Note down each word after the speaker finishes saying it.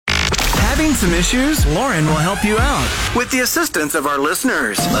Having some issues? Lauren will help you out with the assistance of our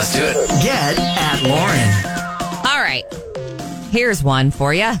listeners. Let's do it. Get at Lauren. All right. Here's one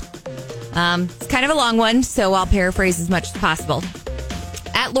for you. It's kind of a long one, so I'll paraphrase as much as possible.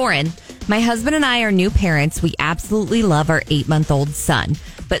 At Lauren, my husband and I are new parents. We absolutely love our 8-month-old son.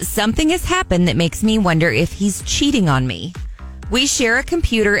 But something has happened that makes me wonder if he's cheating on me. We share a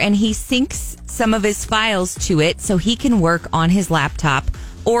computer and he syncs some of his files to it so he can work on his laptop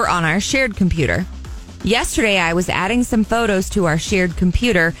or on our shared computer. Yesterday, I was adding some photos to our shared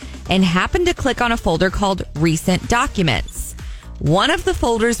computer and happened to click on a folder called Recent Documents. One of the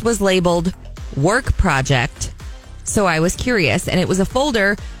folders was labeled Work Project, so I was curious, and it was a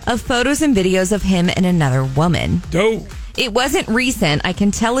folder of photos and videos of him and another woman. Dope. It wasn't recent. I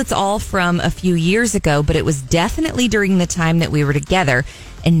can tell it's all from a few years ago, but it was definitely during the time that we were together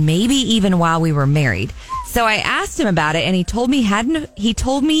and maybe even while we were married. So I asked him about it, and he told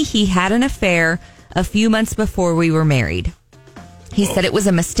me he had an affair a few months before we were married. He said it was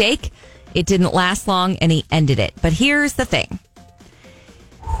a mistake. It didn't last long, and he ended it. But here's the thing.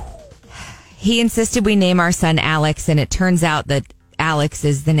 He insisted we name our son Alex, and it turns out that Alex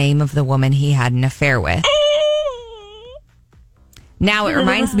is the name of the woman he had an affair with. Now it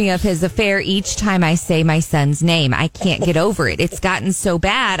reminds me of his affair each time I say my son's name. I can't get over it. It's gotten so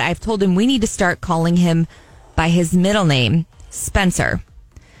bad, I've told him we need to start calling him by his middle name, Spencer.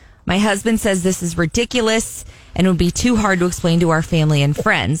 My husband says this is ridiculous and would be too hard to explain to our family and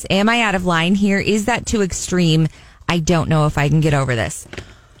friends. Am I out of line here? Is that too extreme? I don't know if I can get over this.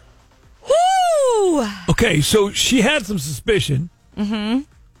 Woo! Okay, so she had some suspicion. Mm-hmm.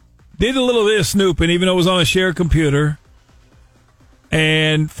 Did a little bit of snooping, even though it was on a shared computer.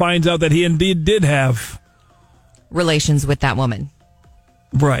 And finds out that he indeed did have relations with that woman.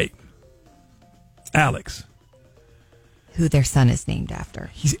 Right. Alex. Who their son is named after.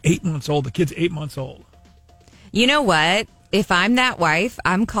 He's 8 months old. The kid's 8 months old. You know what? If I'm that wife,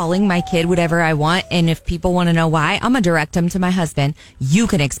 I'm calling my kid whatever I want. And if people want to know why, I'm going to direct them to my husband. You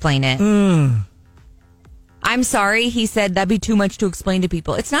can explain it. I'm sorry. He said that'd be too much to explain to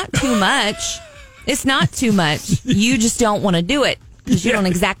people. It's not too much. It's not too much. You just don't want to do it. Because you don't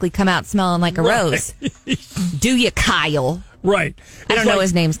exactly come out smelling like a rose. Do you, Kyle? Right. I don't know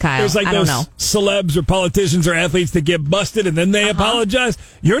his name's Kyle. There's like I don't know. Celebs or politicians or athletes that get busted and then they apologize.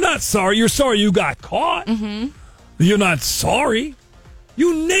 You're not sorry. You're sorry you got caught. Mm-hmm. You're not sorry.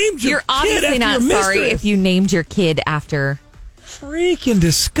 You named your You're kid obviously after not your sorry mistress. if you named your kid after. Freaking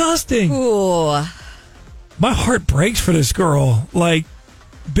disgusting. Ooh. My heart breaks for this girl. Like,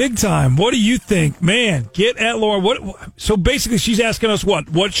 big time. What do you think? Man, get at Lauren. So basically she's asking us what?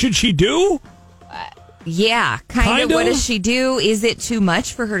 What should she do? Yeah, kind of. What does she do? Is it too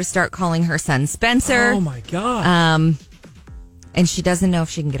much for her to start calling her son Spencer? Oh, my God. And she doesn't know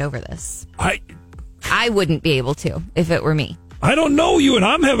if she can get over this. I wouldn't be able to if it were me. I don't know you, and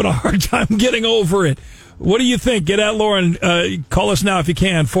I'm having a hard time getting over it. What do you think? Get at Lauren. Call us now if you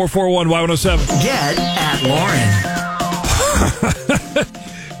can. 441-Y107. Get at Lauren.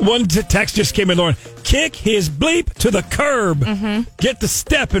 One text just came in, Lauren. Kick his bleep to the curb. Mm-hmm. Get the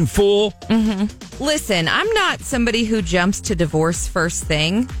stepping, fool. Mm-hmm. Listen, I'm not somebody who jumps to divorce first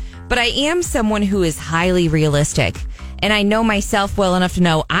thing, but I am someone who is highly realistic. And I know myself well enough to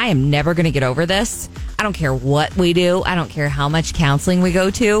know I am never going to get over this. I don't care what we do. I don't care how much counseling we go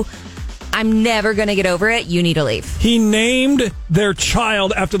to. I'm never going to get over it. You need to leave. He named their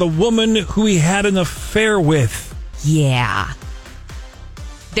child after the woman who he had an affair with. Yeah.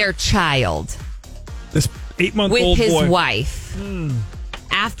 Their child. This 8-month-old boy. With his wife.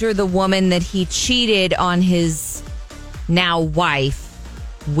 After the woman that he cheated on his now wife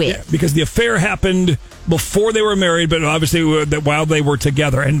with. Yeah, because the affair happened before they were married, but obviously while they were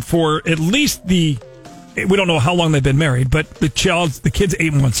together. And for at least we don't know how long they've been married, but the kid's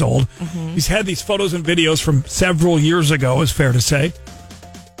 8 months old. Mm-hmm. He's had these photos and videos from several years ago, is fair to say,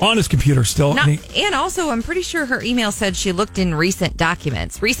 on his computer still. And also, I'm pretty sure her email said she looked in recent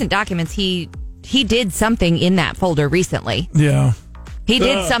documents. Recent documents, he did something in that folder recently. Yeah. He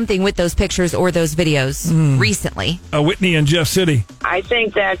did something with those pictures or those videos recently. Whitney in Jeff City. I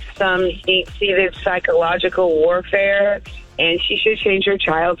think that's some deep-seated psychological warfare, and she should change her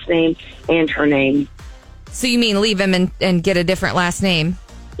child's name and her name. So you mean leave him and get a different last name?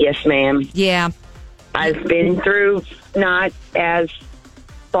 Yes, ma'am. Yeah. I've been through not as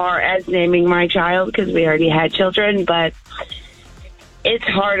far as naming my child because we already had children, but it's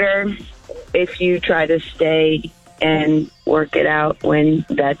harder if you try to stay and work it out when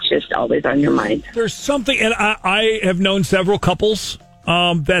that's just always on your mind. There's something, and I have known several couples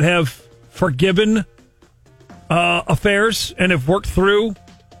that have forgiven affairs and have worked through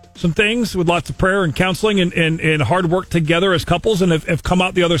some things with lots of prayer and counseling and hard work together as couples and have come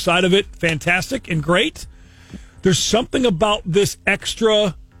out the other side of it fantastic and great. There's something about this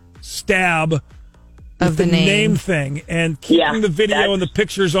extra stab of the name thing and keeping the video and the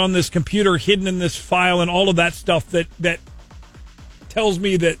pictures on this computer hidden in this file and all of that stuff that tells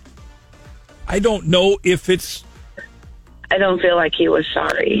me that I don't know if it's... I don't feel like he was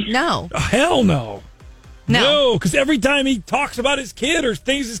sorry. No. Hell no. No, because every time he talks about his kid or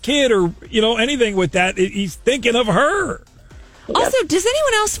thinks his kid or, anything with that, he's thinking of her. Also, does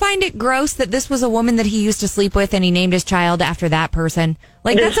anyone else find it gross that this was a woman that he used to sleep with and he named his child after that person?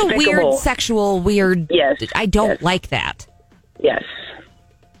 Like, that's a weird, sexual, Yes. I don't like that. Yes.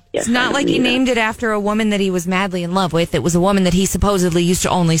 It's not like he named it after a woman that he was madly in love with. It was a woman that he supposedly used to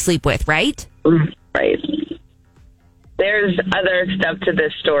only sleep with, right? Right. There's other stuff to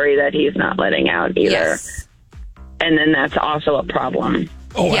this story that he's not letting out either. Yes. And then that's also a problem.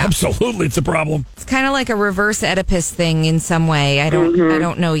 Oh, yeah. Absolutely. It's a problem. It's kind of like a reverse Oedipus thing in some way. I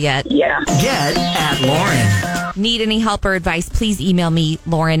don't know yet. Yeah. Get at Lauren. Need any help or advice, please email me,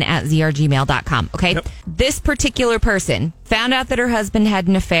 lauren@zrgmail.com. Okay? Yep. This particular person found out that her husband had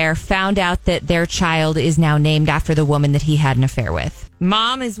an affair, found out that their child is now named after the woman that he had an affair with.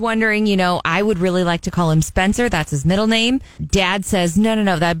 Mom is wondering, I would really like to call him Spencer. That's his middle name. Dad says,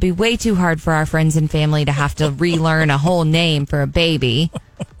 no, that'd be way too hard for our friends and family to have to relearn a whole name for a baby.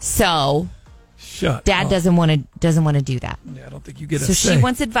 So... Dad doesn't want to do that. Yeah, I don't think you get a So say. she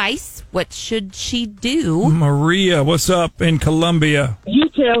wants advice. What should she do? Maria, what's up in Columbia? You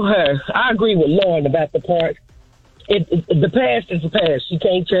tell her. I agree with Lauren about the part. The past is the past. You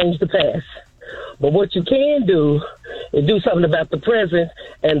can't change the past. But what you can do is do something about the present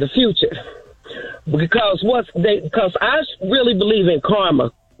and the future. Because I really believe in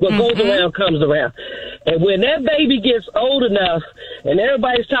karma. What goes around comes around. And when that baby gets old enough and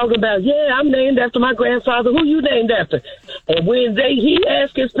everybody's talking about, I'm named after my grandfather, who you named after? And when he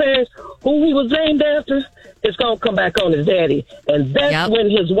asks his parents who he was named after, it's going to come back on his daddy. And that's when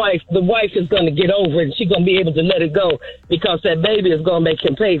the wife is going to get over it and she's going to be able to let it go because that baby is going to make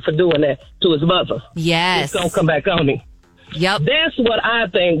him pay for doing that to his mother. Yes. It's going to come back on him. Yep. That's what I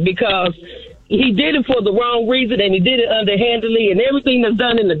think because he did it for the wrong reason and he did it underhandedly and everything that's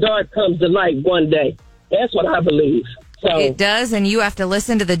done in the dark comes to light one day. That's what I believe. So it does, and you have to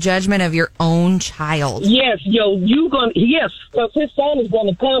listen to the judgment of your own child. Yes, because his son is going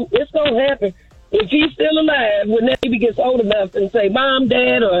to come. It's going to happen. If he's still alive, when that baby gets old enough and say, Mom,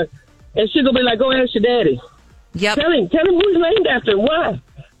 Dad, and she's going to be like, go ask your daddy. Yep. Tell him who he's named after and why.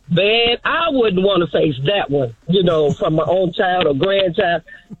 Man, I wouldn't want to face that one, from my own child or grandchild,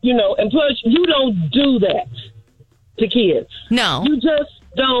 and plus you don't do that to kids. No. You just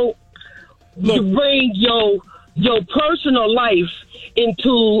don't bring your personal life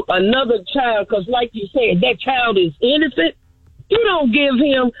into another child because like you said, that child is innocent. You don't give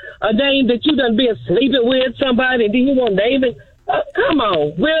him a name that you done been sleeping with somebody and then you want to name it. Come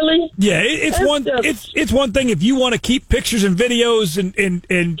on, really? Yeah, it's one thing if you want to keep pictures and videos and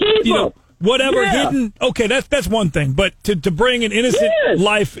whatever hidden. Okay, that's one thing. But to bring an innocent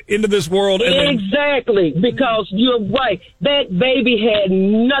life into this world, exactly, because you're right. That baby had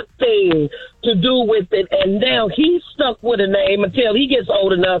nothing to do with it, and now he's stuck with a name until he gets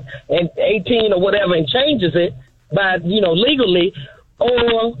old enough and 18 or whatever and changes it by legally,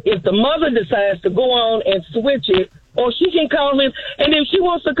 or if the mother decides to go on and switch it. Or she can call him, and if she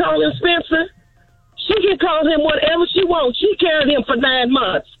wants to call him Spencer, she can call him whatever she wants. She carried him for 9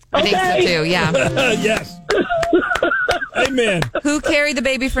 months. Okay? I think so too, yeah. Yes. Amen. Who carried the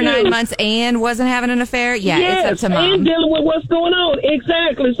baby for 9 months and wasn't having an affair? Yeah, yes, it's up to Mom. and dealing with what's going on.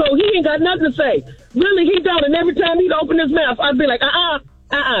 Exactly. So he ain't got nothing to say. Really, he don't. And every time he'd open his mouth, I'd be like,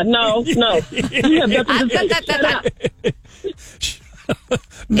 no. You have nothing to say. Shut up.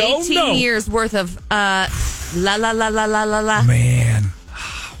 18 years worth of la la la la la la la. Man,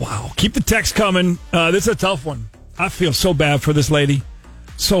 wow. Keep the text coming. This is a tough one. I feel so bad for this lady.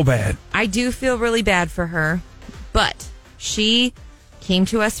 So bad. I do feel really bad for her, but she came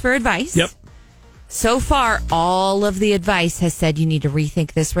to us for advice. Yep. So far, all of the advice has said you need to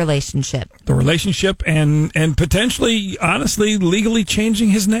rethink this relationship. The relationship and potentially, honestly, legally changing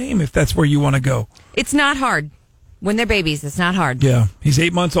his name if that's where you want to go. It's not hard. When they're babies, it's not hard. Yeah. He's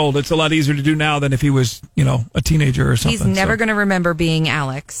 8 months old. It's a lot easier to do now than if he was, a teenager or something. He's never going to remember being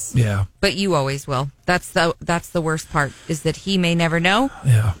Alex. Yeah. But you always will. That's the worst part, is that he may never know.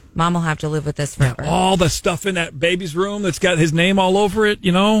 Yeah. Mom will have to live with this forever. Yeah, all the stuff in that baby's room that's got his name all over it,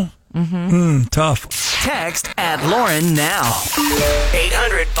 tough. Text at Lauren now.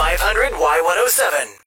 800-500-Y107.